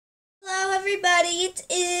everybody, it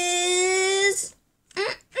is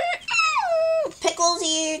Pickles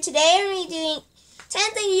here. Today I'm going to be doing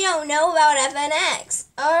 10 things you don't know about FNX.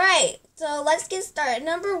 Alright, so let's get started.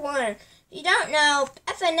 Number 1, if you don't know,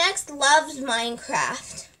 FNX loves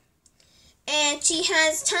Minecraft. And she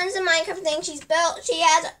has tons of Minecraft things she's built. She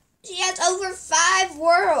has over 5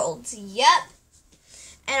 worlds. Yep.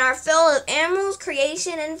 And are filled with animals,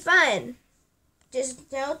 creation, and fun.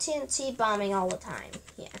 Just no TNT bombing all the time.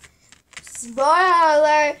 Yeah. Spoiler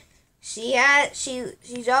alert.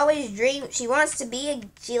 She's always dreamed. She likes being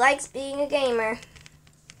a gamer.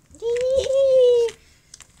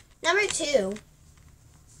 Number 2.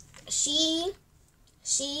 She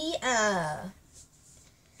has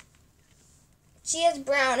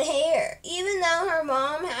brown hair. Even though her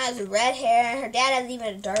mom has red hair and her dad has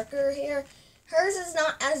even darker hair, hers is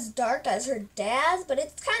not as dark as her dad's, but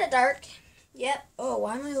it's kind of dark. Yep. Oh,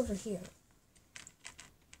 why am I over here?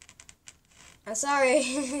 I'm sorry.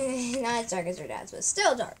 Not as dark as her dad's, but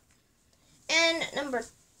still dark. And number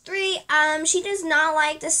 3, she does not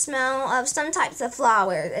like the smell of some types of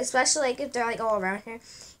flowers, especially like if they're like all around her.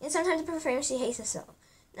 And sometimes the perfume she hates the smell.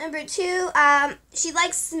 Number 2, she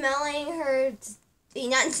likes smelling her.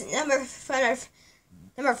 Number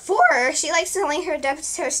 4, she likes smelling her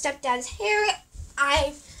stepdad's hair.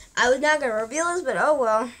 I was not going to reveal this, but oh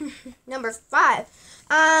well. Number 5.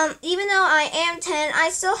 Even though I am 10, I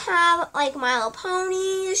still have, like, My Little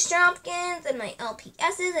Ponies, Shopkins, and my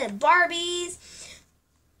LPSs, and Barbies.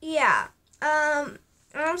 Yeah. I'm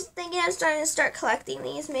thinking of starting to start collecting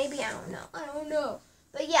these. Maybe, I don't know.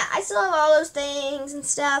 But yeah, I still have all those things and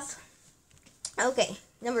stuff. Okay,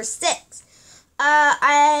 number 6. I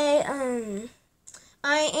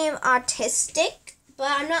am autistic. But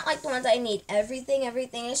I'm not like the ones that need everything.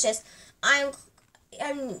 It's just,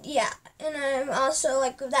 yeah. And I'm also,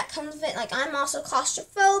 like, that comes with it, like, I'm also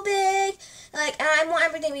claustrophobic. Like, and I want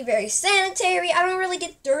everything to be very sanitary. I don't really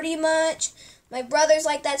get dirty much. My brother's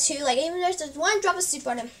like that, too. Like, even if there's one drop of soup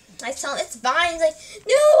on him, I tell him it's fine. He's like,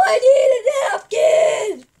 no, I need a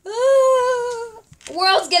napkin. Oh, the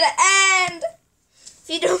world's gonna end if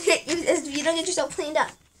you don't get yourself cleaned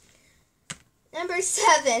up. Number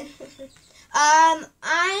 7.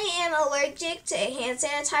 I am allergic to hand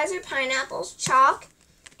sanitizer, pineapples, chalk,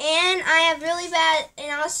 and I have really bad,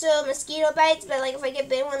 and also mosquito bites, but like if I get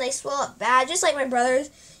bitten when they swell up bad, just like my brother's,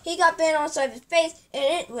 he got bitten on the side of his face, and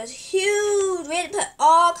it was huge. We had to put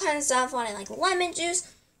all kinds of stuff on it, like lemon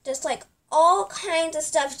juice, just like all kinds of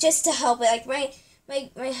stuff just to help it. Like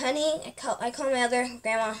my honey, I call my other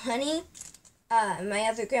grandma Honey, my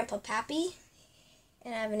other grandpa Pappy,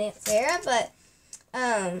 and I have an Aunt Sarah, but,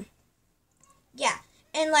 yeah,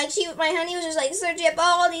 and like my honey was just like searching up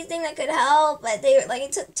all these things that could help, but they were like,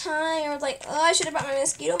 it took time. I was like, oh, I should have brought my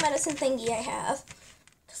mosquito medicine thingy I have.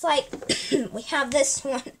 Cause like we have this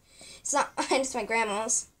one. It's not mine, it's my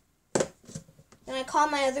grandma's. And I call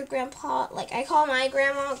my other grandpa, like I call my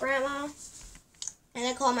grandma, and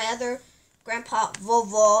I call my other grandpa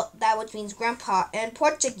vovô, which means grandpa in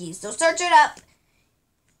Portuguese. So search it up.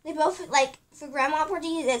 They both, like, for grandma in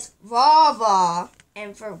Portuguese it's vovó.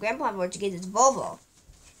 And for grandpa in Portuguese, it's Volvo.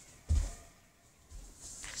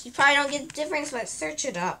 You probably don't get the difference, but search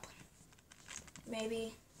it up.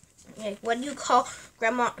 Maybe. Like, what do you call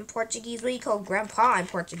grandma in Portuguese? What do you call grandpa in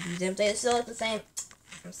Portuguese? If they still look the same,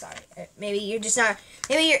 I'm sorry. Maybe you're just not.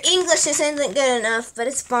 Maybe your English just isn't good enough, but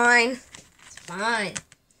it's fine. It's fine.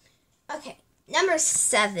 Okay, number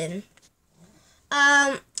 7.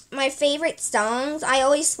 My favorite songs. I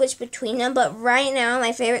always switch between them, but right now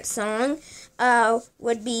my favorite song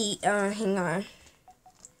would be, hang on.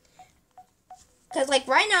 Because, like,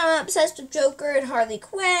 right now I'm obsessed with Joker and Harley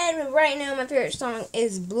Quinn, but right now my favorite song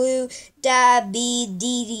is Blue Da Be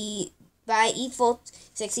Dee Dee by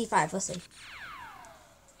Efolt65. Listen.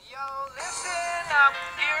 Yo, listen up,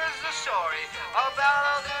 here's the story about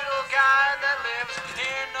a little guy that lives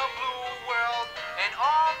in a blue world, and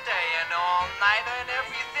all day and all night, and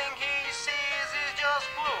everything he sees is just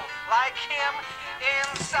blue, like him.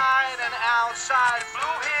 Inside and outside,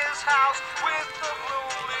 blue his house with the blue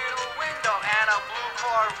little window and a blue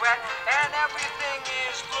Corvette, and everything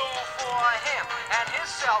is blue for him and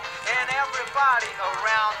himself and everybody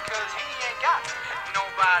around, cause he ain't got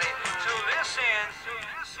nobody to listen.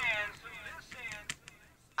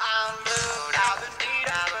 I'm blue, da-ba-dee,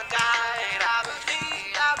 da-ba-die,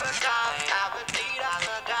 da-ba-dee, da-ba-die, da-ba-dee,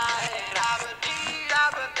 da-ba-die, da-ba-dee,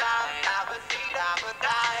 da-ba-die, da-ba-dee,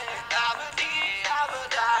 da-ba-die, da-ba-dee,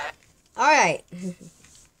 da-ba-die. Alright.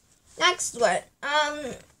 Next one.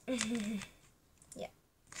 Yeah.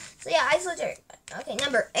 So yeah, I switched. Okay,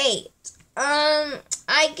 number 8.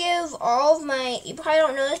 I give all of my, you probably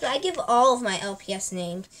don't know this, but I give all of my LPS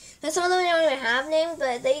names. Now, some of them don't even have names,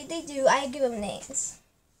 but they do. I give them names.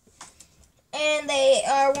 And they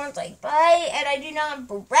are ones like Bite, and I do not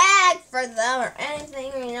brag for them or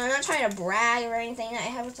anything. You know, I'm not trying to brag or anything that I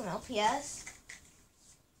have with some LPS.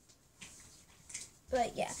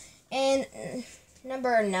 But yeah. And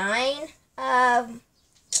number 9, I'm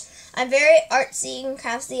very artsy and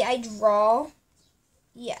crafty. I draw.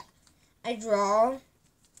 Yeah. I draw.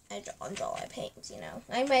 I paint, you know.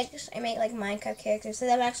 I make like Minecraft characters. So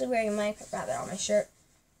I'm actually wearing a Minecraft rabbit on my shirt,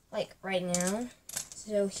 like right now.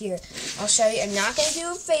 So here, I'll show you. I'm not gonna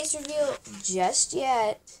do a face reveal just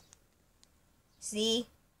yet. See?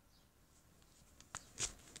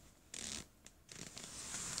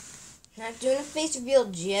 Not doing a face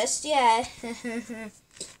reveal just yet.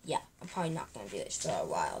 Yeah, I'm probably not gonna do this for a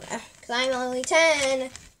while now, cause I'm only 10.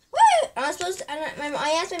 Woo! I'm supposed to.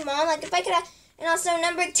 I asked my mom like if I could. And also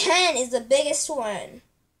number 10 is the biggest one.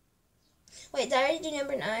 Wait, did I already do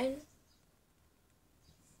number 9?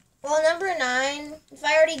 Well, number 9, if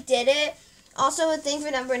I already did it. Also, a thing for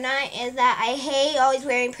number 9 is that I hate always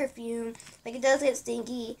wearing perfume. Like, it does get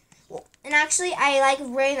stinky. Well, and actually, I like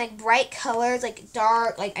wearing like bright colors, like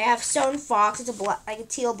dark. Like I have Stone Fox, it's a black, like a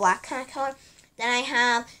teal black kind of color. Then I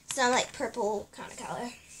have some like purple kind of color.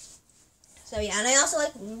 So yeah, and I also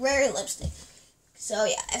like wearing lipstick. So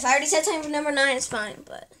yeah, if I already said time for number 9, it's fine.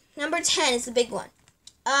 But number 10 is the big one.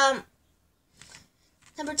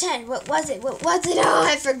 Number 10, what was it? Oh,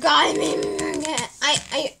 I forgot.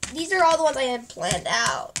 These are all the ones I had planned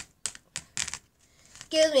out.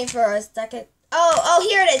 Excuse me for a second. Oh,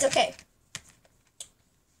 here it is. Okay.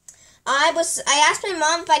 I asked my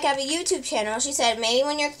mom if I could have a YouTube channel. She said maybe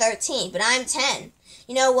when you're 13, but I'm 10.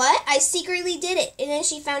 You know what? I secretly did it. And then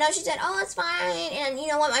she found out. She said, oh, it's fine. And you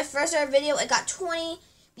know what? My first ever video, it got 20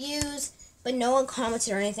 views, but no one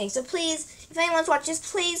commented or anything. So please, if anyone's watching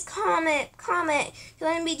this, please comment. Because I'm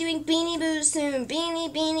going to be doing Beanie Boos soon.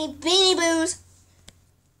 Beanie Boos.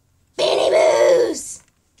 Beanie Boos.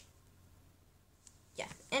 Yeah.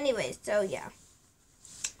 Anyways, so yeah.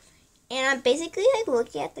 And I'm basically like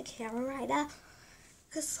looking at the camera right now.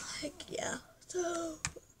 Because like, yeah. So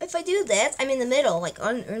if I do this, I'm in the middle, like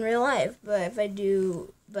in real life. But if I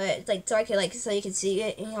do, but like so I can like so you can see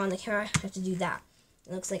it on the camera, I have to do that.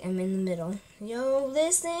 It looks like I'm in the middle. Yo,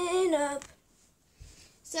 listen up.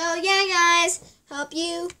 So yeah, guys, hope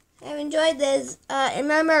you have enjoyed this. And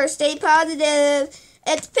remember, stay positive.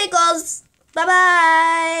 It's Pickles. Bye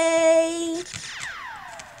bye.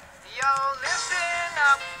 Yo, listen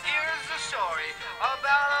up. Here's the story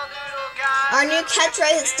about a little guy. Our new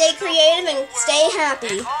catchphrase is stay creative and stay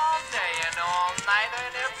happy. All day and all night,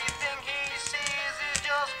 and everything he sees is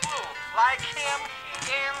just blue. Like him,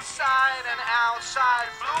 inside and outside.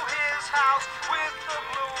 Blue his house with a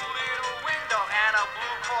blue little window and a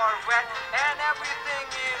blue Corvette. And everything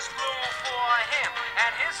is blue for him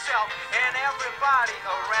and himself and everybody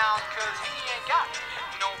around. Cause he ain't got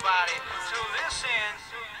nobody to listen.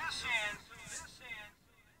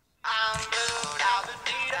 I'm blue,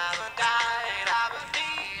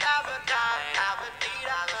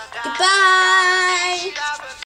 Goodbye.